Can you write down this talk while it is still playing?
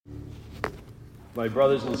My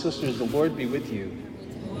brothers and sisters, the Lord be with you.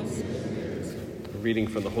 A reading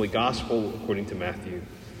from the Holy Gospel according to Matthew.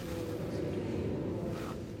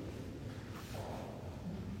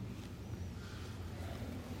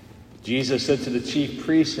 Jesus said to the chief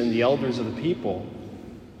priests and the elders of the people,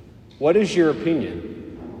 "What is your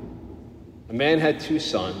opinion? A man had 2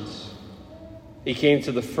 sons. He came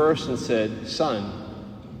to the first and said, 'Son,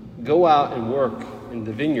 go out and work in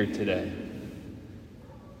the vineyard today.'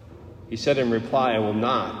 He said in reply, 'I will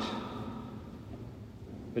not.'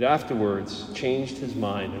 But afterwards changed his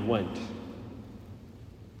mind and went.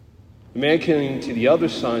 The man came to the other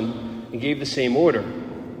son and gave the same order.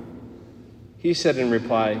 He said in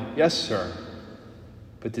reply, 'Yes, sir,'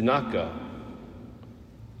 but did not go.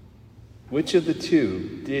 Which of the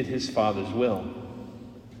 2 did his father's will?"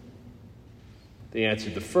 They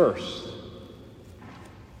answered, "The first."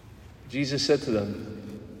 Jesus said to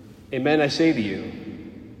them, "Amen, I say to you,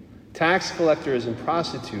 tax collectors and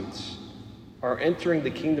prostitutes are entering the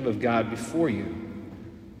kingdom of God before you.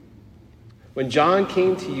 When John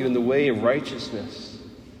came to you in the way of righteousness,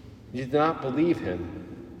 you did not believe him,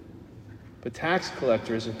 but tax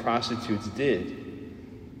collectors and prostitutes did.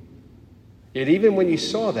 Yet even when you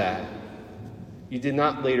saw that, you did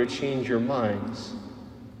not later change your minds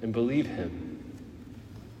and believe him."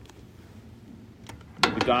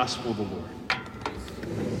 The Gospel of the Lord.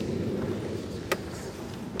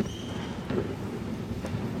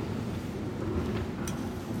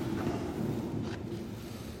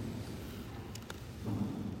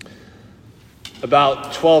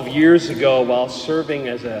 About 12 years ago, while serving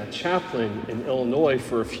as a chaplain in Illinois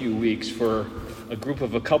for a few weeks for a group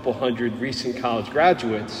of a couple hundred recent college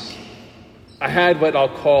graduates, I had what I'll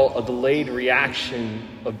call a delayed reaction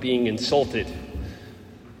of being insulted.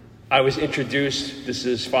 I was introduced, this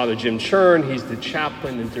is Father Jim Chern. He's the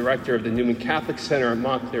chaplain and director of the Newman Catholic Center at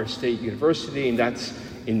Montclair State University, and that's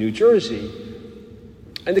in New Jersey.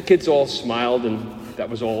 And the kids all smiled, and that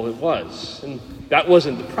was all it was. And that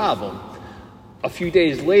wasn't the problem. A few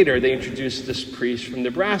days later, they introduced this priest from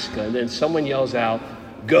Nebraska, and then someone yells out,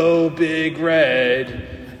 "Go Big Red,"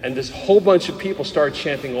 and this whole bunch of people start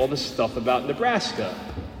chanting all this stuff about Nebraska.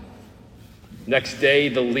 Next day,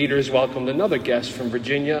 the leaders welcomed another guest from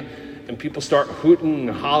Virginia, and people start hooting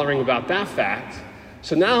and hollering about that fact.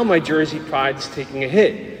 So now my Jersey pride is taking a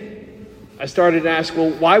hit. I started to ask, well,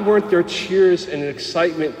 why weren't there cheers and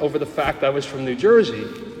excitement over the fact I was from New Jersey?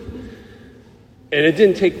 And it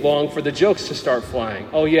didn't take long for the jokes to start flying.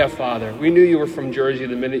 "Oh yeah, Father, we knew you were from Jersey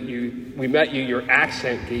the minute we met you. Your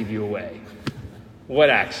accent gave you away." What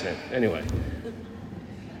accent? Anyway.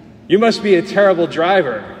 "You must be a terrible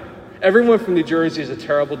driver. Everyone from New Jersey is a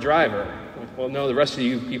terrible driver." Well, no, the rest of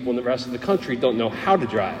you people in the rest of the country don't know how to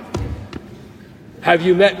drive. "Have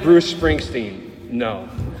you met Bruce Springsteen?" "No."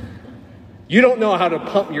 "You don't know how to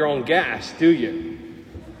pump your own gas, do you?"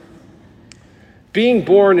 Being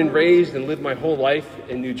born and raised and lived my whole life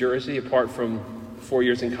in New Jersey, apart from 4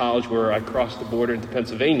 years in college where I crossed the border into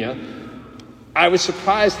Pennsylvania, I was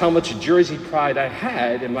surprised how much Jersey pride I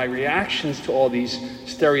had in my reactions to all these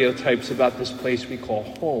stereotypes about this place we call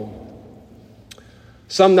home.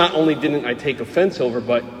 Some not only didn't I take offense over,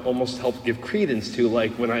 but almost helped give credence to,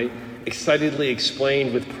 like when I excitedly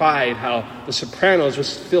explained with pride how The Sopranos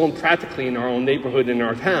was filmed practically in our own neighborhood in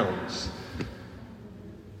our towns.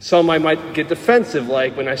 Some I might get defensive,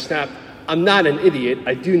 like when I snapped, "I'm not an idiot,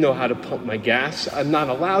 I do know how to pump my gas. I'm not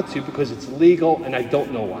allowed to because it's illegal and I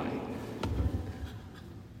don't know why."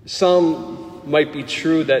 Some might be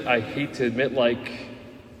true that I hate to admit, like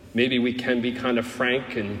maybe we can be kind of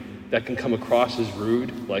frank and that can come across as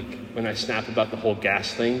rude, like when I snap about the whole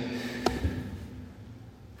gas thing.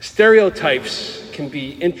 Stereotypes can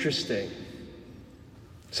be interesting.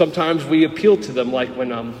 Sometimes we appeal to them, like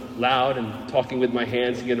when I'm loud and talking with my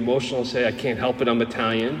hands and get emotional and say, "I can't help it, I'm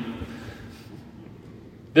Italian."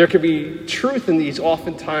 There can be truth in these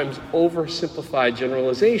oftentimes oversimplified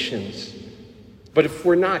generalizations. But if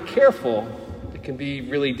we're not careful, it can be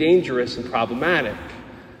really dangerous and problematic.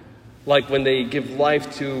 Like when they give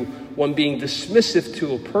life to one being dismissive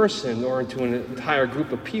to a person or to an entire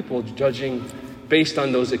group of people, judging based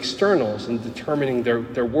on those externals and determining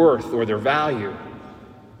their worth or their value.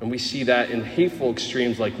 And we see that in hateful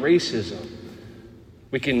extremes like racism.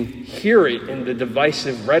 We can hear it in the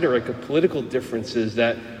divisive rhetoric of political differences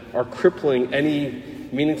that are crippling any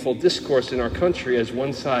meaningful discourse in our country as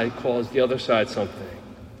one side calls the other side something.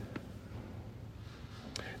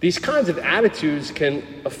 These kinds of attitudes can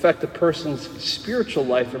affect a person's spiritual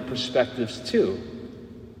life and perspectives too,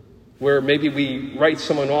 where maybe we write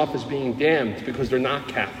someone off as being damned because they're not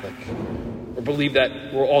Catholic, or believe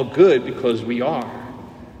that we're all good because we are.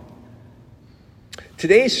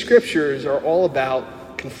 Today's scriptures are all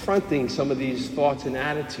about confronting some of these thoughts and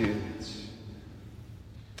attitudes.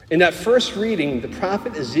 In that first reading, the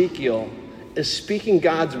prophet Ezekiel is speaking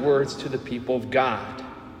God's words to the people of God.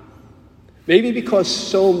 Maybe because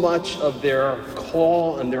so much of their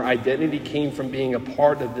call and their identity came from being a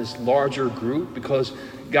part of this larger group, because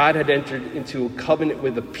God had entered into a covenant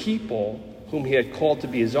with the people whom he had called to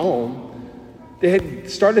be his own, they had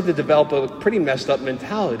started to develop a pretty messed up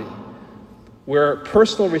mentality where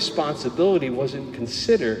personal responsibility wasn't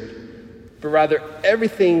considered, but rather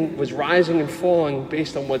everything was rising and falling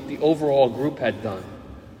based on what the overall group had done.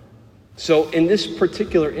 So in this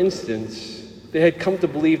particular instance, they had come to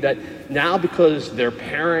believe that now, because their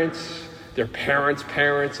parents,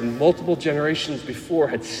 and multiple generations before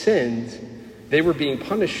had sinned, they were being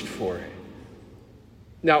punished for it.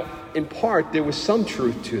 Now, in part, there was some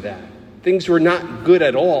truth to that. Things were not good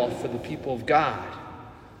at all for the people of God.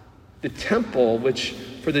 The temple, which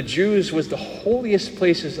for the Jews was the holiest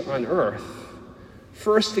places on earth,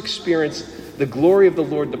 first experienced the glory of the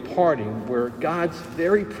Lord departing, where God's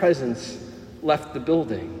very presence left the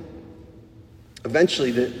building. Eventually,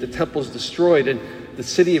 the temple is destroyed and the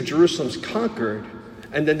city of Jerusalem is conquered,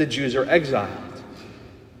 and then the Jews are exiled.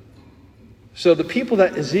 So the people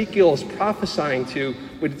that Ezekiel is prophesying to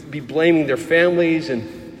would be blaming their families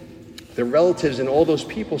and their relatives and all those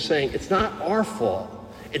people, saying, it's not our fault.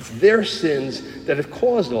 It's their sins that have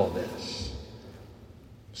caused all this.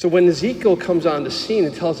 So when Ezekiel comes on the scene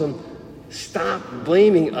and tells them, stop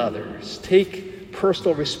blaming others, take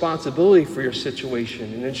personal responsibility for your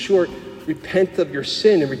situation, and in short, repent of your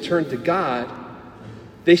sin and return to God,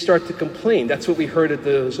 they start to complain. That's what we heard at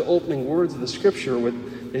those opening words of the scripture, where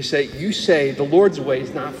they say, you say the Lord's way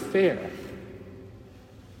is not fair.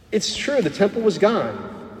 It's true, the temple was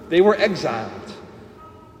gone. They were exiled.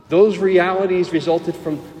 Those realities resulted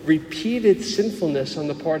from repeated sinfulness on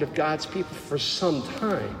the part of God's people for some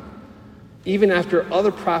time. Even after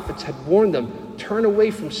other prophets had warned them, turn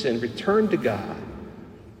away from sin, return to God.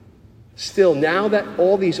 Still, now that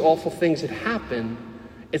all these awful things had happened,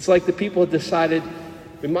 it's like the people had decided,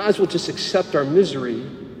 we might as well just accept our misery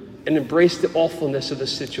and embrace the awfulness of the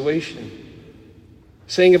situation.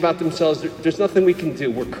 Saying about themselves, there's nothing we can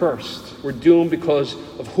do. We're cursed. We're doomed because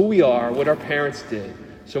of who we are, what our parents did.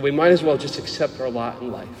 So we might as well just accept our lot in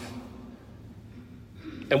life.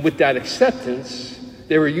 And with that acceptance,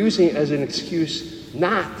 they were using it as an excuse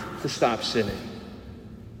not to stop sinning.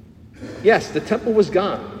 Yes, the temple was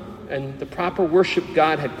gone, and the proper worship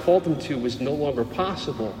God had called them to was no longer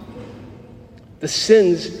possible. The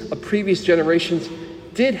sins of previous generations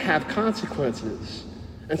did have consequences.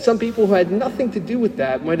 And some people who had nothing to do with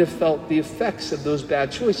that might have felt the effects of those bad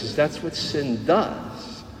choices. That's what sin does.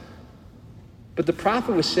 But the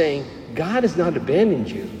prophet was saying, God has not abandoned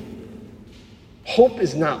you. Hope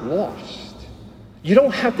is not lost. You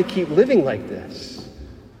don't have to keep living like this.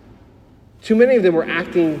 Too many of them were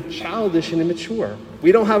acting childish and immature.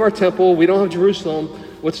 We don't have our temple. We don't have Jerusalem.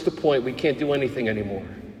 What's the point? We can't do anything anymore.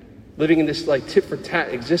 Living in this like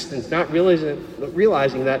tit-for-tat existence, not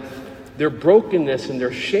realizing that their brokenness and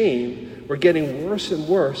their shame were getting worse and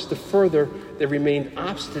worse the further they remained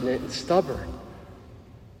obstinate and stubborn.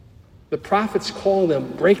 The prophets call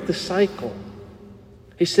them, break the cycle.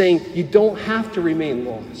 He's saying, you don't have to remain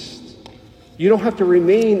lost. You don't have to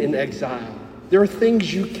remain in exile. There are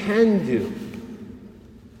things you can do.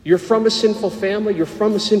 You're from a sinful family. You're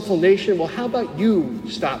from a sinful nation. Well, how about you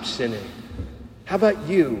stop sinning? How about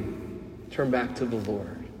you turn back to the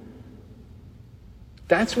Lord?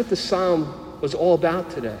 That's what the psalm was all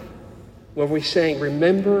about today, when we're saying,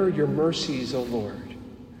 remember your mercies, O Lord.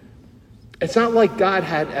 It's not like God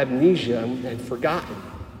had amnesia and forgotten.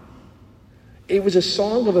 It was a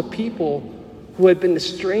song of a people who had been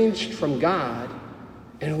estranged from God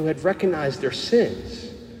and who had recognized their sins.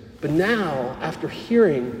 But now, after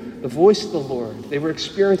hearing the voice of the Lord, they were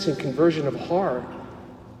experiencing conversion of heart,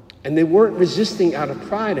 and they weren't resisting out of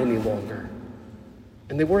pride any longer.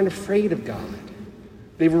 And they weren't afraid of God.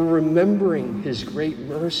 They were remembering his great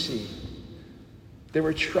mercy. They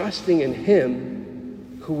were trusting in him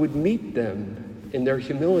who would meet them in their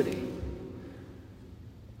humility.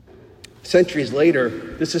 Centuries later,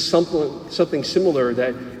 this is something similar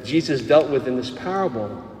that Jesus dealt with in this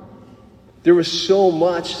parable. There was so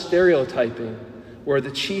much stereotyping where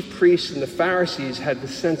the chief priests and the Pharisees had the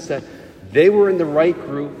sense that they were in the right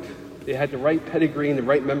group, they had the right pedigree and the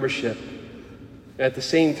right membership. And at the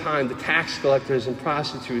same time, the tax collectors and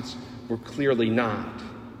prostitutes were clearly not.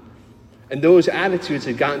 And those attitudes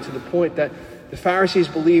had gotten to the point that the Pharisees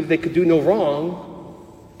believed they could do no wrong,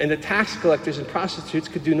 and the tax collectors and prostitutes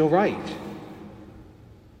could do no right.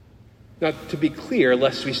 Now, to be clear,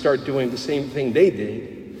 lest we start doing the same thing they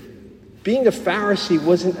did, being a Pharisee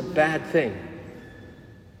wasn't a bad thing.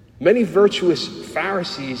 Many virtuous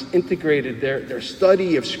Pharisees integrated their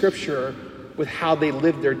study of Scripture with how they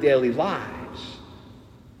lived their daily lives.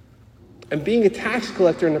 And being a tax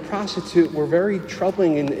collector and a prostitute were very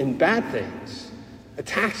troubling and bad things. A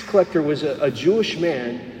tax collector was a Jewish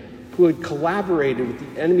man who had collaborated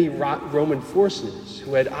with the enemy Roman forces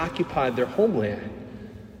who had occupied their homeland,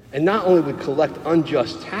 and not only would collect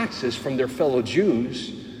unjust taxes from their fellow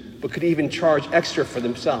Jews, but could even charge extra for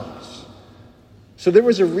themselves. So there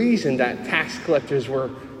was a reason that tax collectors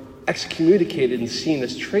were excommunicated and seen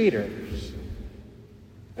as traitors.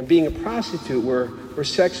 And being a prostitute, where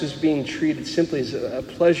sex was being treated simply as a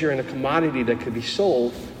pleasure and a commodity that could be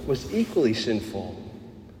sold, was equally sinful.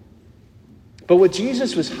 But what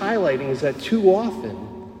Jesus was highlighting is that too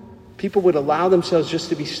often, people would allow themselves just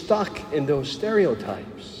to be stuck in those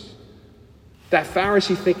stereotypes. That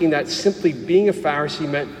Pharisee thinking that simply being a Pharisee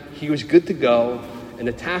meant he was good to go, and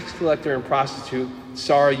the tax collector and prostitute,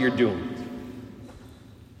 sorry, you're doomed.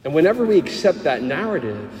 And whenever we accept that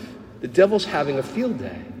narrative, the devil's having a field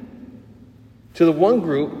day. To the one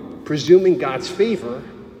group, presuming God's favor,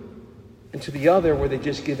 and to the other, where they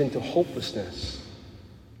just give into hopelessness.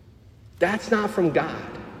 That's not from God.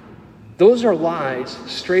 Those are lies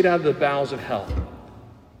straight out of the bowels of hell.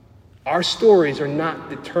 Our stories are not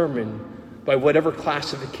determined by whatever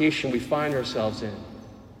classification we find ourselves in.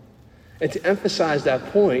 And to emphasize that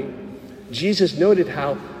point, Jesus noted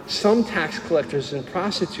how some tax collectors and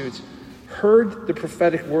prostitutes heard the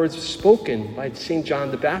prophetic words spoken by St.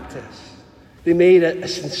 John the Baptist. They made a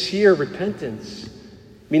sincere repentance,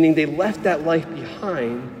 meaning they left that life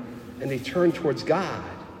behind and they turned towards God.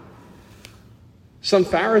 Some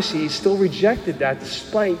Pharisees still rejected that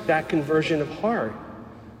despite that conversion of heart,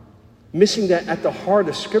 missing that at the heart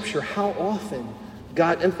of Scripture, how often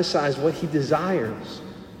God emphasized what he desires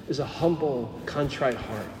is a humble, contrite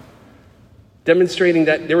heart, demonstrating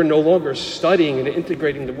that they were no longer studying and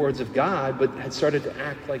integrating the words of God, but had started to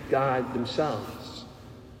act like God themselves.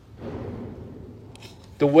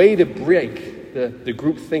 The way to break the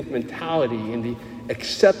groupthink mentality and the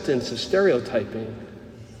acceptance of stereotyping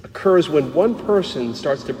occurs when one person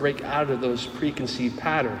starts to break out of those preconceived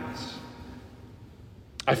patterns.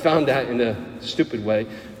 I found that in a stupid way.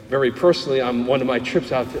 Very personally, on one of my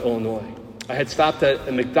trips out to Illinois, I had stopped at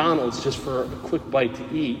a McDonald's just for a quick bite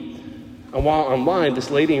to eat. And while online,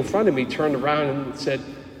 this lady in front of me turned around and said,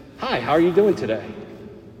 "Hi, how are you doing today?"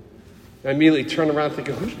 And I immediately turned around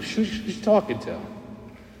thinking, who's she talking to?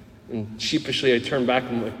 And sheepishly, I turned back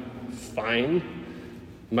and went, "Fine."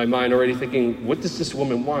 In my mind already thinking, what does this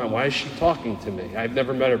woman want? Why is she talking to me? I've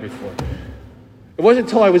never met her before. It wasn't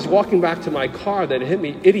until I was walking back to my car that it hit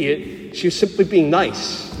me, idiot, she was simply being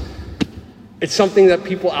nice. It's something that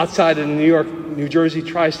people outside of the New York, New Jersey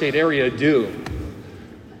tri-state area do.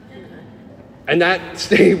 And that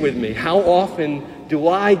stayed with me. How often do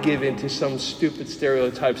I give into some stupid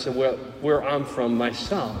stereotypes of where I'm from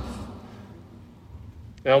myself?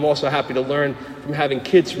 And I'm also happy to learn from having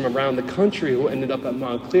kids from around the country who ended up at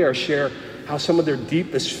Montclair share how some of their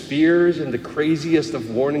deepest fears and the craziest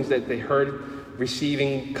of warnings that they heard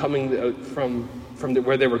receiving coming from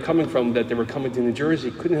where they were coming from, that they were coming to New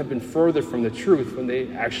Jersey, couldn't have been further from the truth when they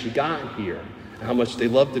actually got here, and how much they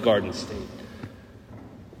loved the Garden State.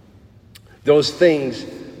 Those things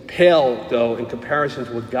pale, though, in comparison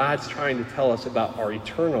to what God's trying to tell us about our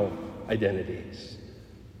eternal identities.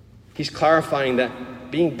 He's clarifying that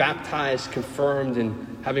being baptized, confirmed,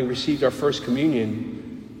 and having received our first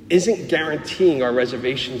communion isn't guaranteeing our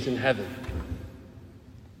reservations in heaven.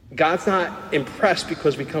 God's not impressed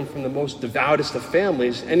because we come from the most devoutest of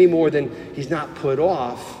families any more than he's not put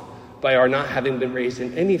off by our not having been raised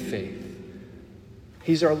in any faith.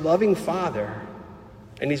 He's our loving Father,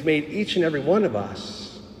 and he's made each and every one of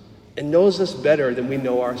us and knows us better than we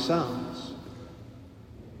know ourselves.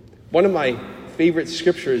 One of my favorite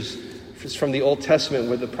scriptures is from the Old Testament,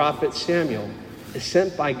 where the prophet Samuel is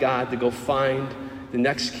sent by God to go find the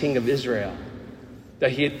next king of Israel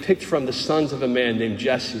that he had picked from the sons of a man named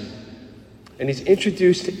Jesse. And he's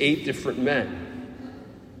introduced to 8 different men.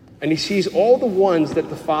 And he sees all the ones that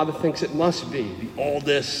the father thinks it must be, the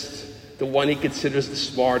oldest, the one he considers the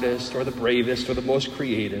smartest or the bravest or the most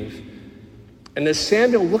creative. And as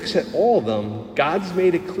Samuel looks at all of them, God's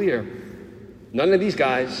made it clear, none of these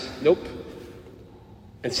guys, nope.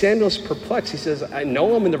 And Samuel's perplexed. He says, I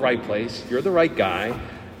know I'm in the right place, you're the right guy,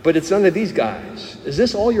 but it's none of these guys. Is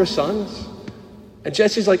this all your sons? And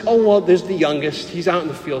Jesse's like, oh, well, there's the youngest. He's out in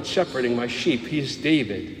the field shepherding my sheep. He's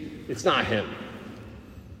David. It's not him.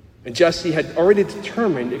 And Jesse had already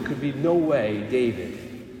determined it could be no way David.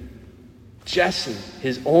 Jesse,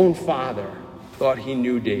 his own father, thought he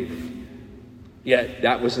knew David. Yet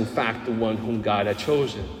that was in fact the one whom God had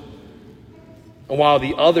chosen. And while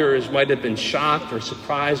the others might have been shocked or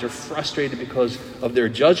surprised or frustrated because of their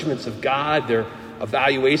judgments of God, their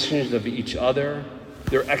evaluations of each other,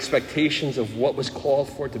 their expectations of what was called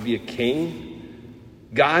for to be a king,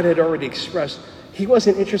 God had already expressed he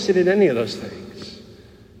wasn't interested in any of those things,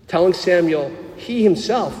 telling Samuel he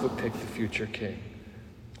himself would pick the future king,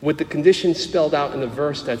 with the conditions spelled out in the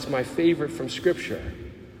verse that's my favorite from Scripture.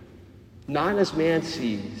 Not as man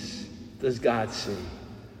sees, does God see.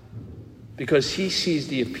 Because he sees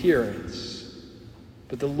the appearance,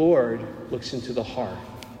 but the Lord looks into the heart.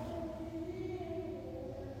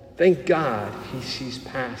 Thank God he sees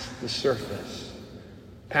past the surface,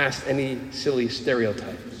 past any silly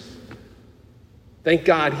stereotypes. Thank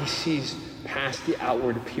God he sees past the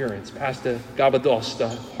outward appearance, past the gabados, the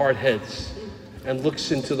hard heads, and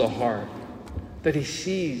looks into the heart. That he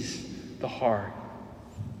sees the heart.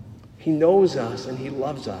 He knows us and he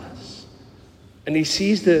loves us. And he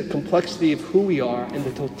sees the complexity of who we are and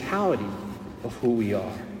the totality of who we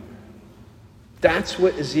are. That's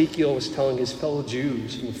what Ezekiel was telling his fellow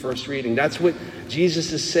Jews in the first reading. That's what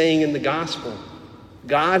Jesus is saying in the gospel.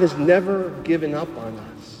 God has never given up on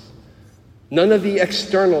us. None of the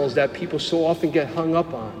externals that people so often get hung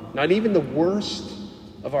up on, not even the worst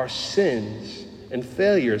of our sins and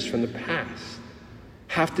failures from the past,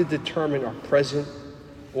 have to determine our present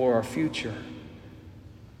or our future.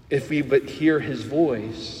 If we but hear his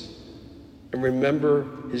voice and remember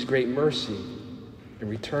his great mercy and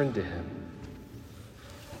return to him.